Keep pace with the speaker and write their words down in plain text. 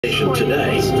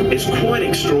Today is quite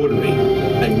extraordinary,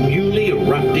 a newly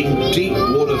erupting deep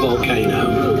water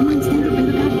volcano.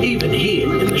 Even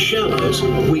here in the shallows,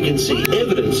 we can see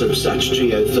evidence of such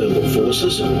geothermal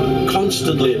forces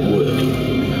constantly at work.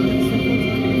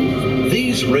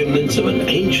 These remnants of an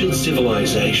ancient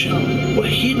civilization were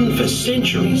hidden for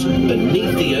centuries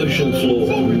beneath the ocean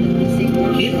floor,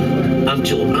 hidden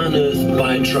until unearthed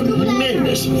by a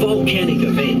tremendous volcanic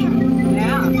event.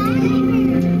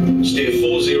 Steer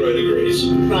 40 degrees.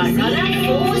 Right, run at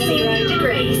 40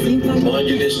 degrees. Mind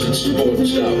your distance to port and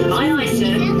starboard. Aye, aye,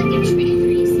 sir.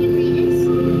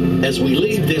 As we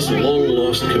leave this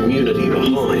long-lost community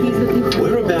behind,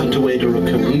 we're about to enter a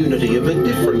community of a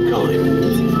different kind.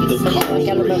 The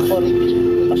coral reef.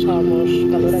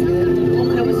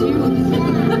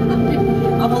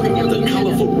 The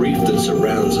colourful reef that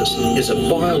surrounds us is a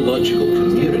biological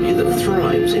community that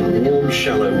thrives in warm,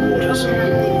 shallow waters.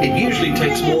 It usually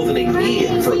takes more than a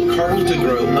year for a coral to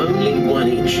grow only 1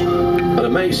 inch. An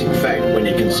amazing fact when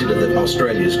you consider that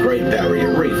Australia's Great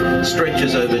Barrier Reef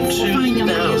stretches over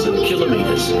 2,000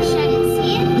 kilometres.